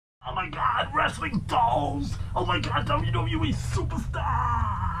wrestling dolls. Oh my god, WWE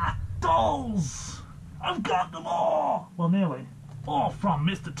superstar dolls. I've got them all. Well, nearly. All from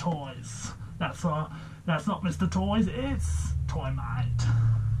Mr. Toys. That's not Mr. Toys, it's Toymate.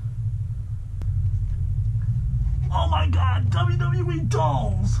 Oh my god, WWE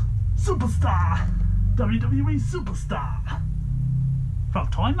dolls. Superstar. WWE superstar. From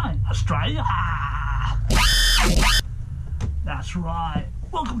Toymate, Australia. That's right.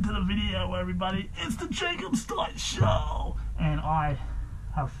 Welcome to the video, everybody. It's the Jacob Stight Show. And I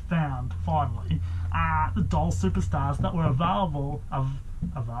have found, finally, the doll superstars that were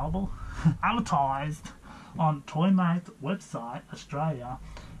advertised on Toymate's website, Australia.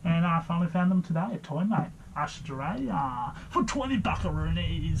 And I finally found them today at Toymate, Australia, for 20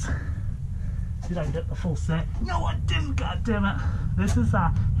 buckaroonies. Did I get the full set? No, I didn't, goddammit. This is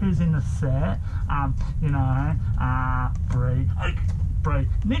who's in the set. Brie.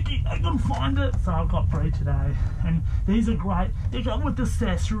 Nikki, I couldn't find it, so I got Brie today. And these are great. They come with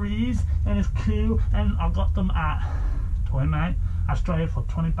accessories, and it's cool. And I got them at Toymate, Australia for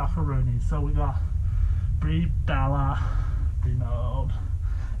 20 buckaroonies. So we got Brie, Bella, Remote.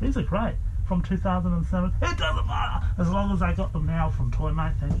 These are great. From 2007. It doesn't matter as long as I got them now from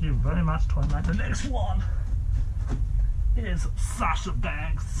Toymate. Thank you very much, Toymate. The next one is Sasha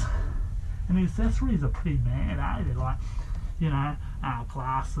Banks, and the accessories are pretty mad, eh? They're like,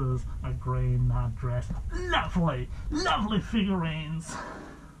 glasses, a green dress, lovely figurines,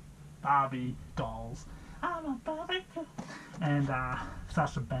 Barbie dolls. I'm a Barbie girl. And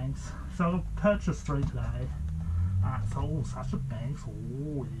Sasha Banks. So I purchased 3 today. So Sasha Banks.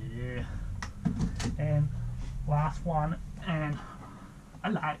 Oh yeah. And last one, and I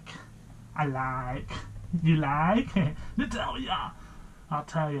like, you like? Natalia. I'll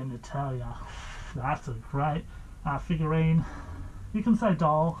tell you, Natalia. That's a great figurine. You can say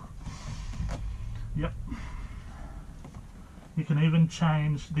doll. Yep. You can even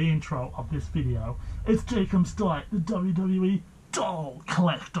change the intro of this video. It's Jacob Stight, the WWE doll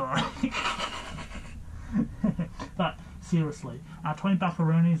collector. But seriously, 20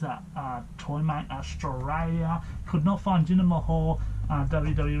 buckaroonies at Toymate Australia. Could not find Jinder Mahal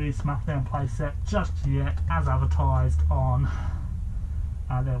WWE SmackDown playset just yet, as advertised on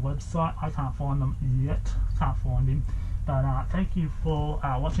their website. I can't find them yet. Can't find him. But thank you for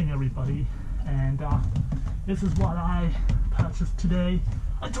watching, everybody. And this is what I purchased today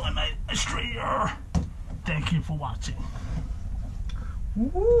at Toymate Australia. Thank you for watching.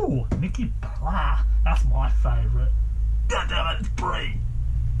 Ooh, Nikki Bella. That's my favourite. God damn it, it's Brie.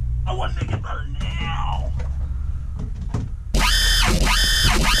 I want Nikki Bella now.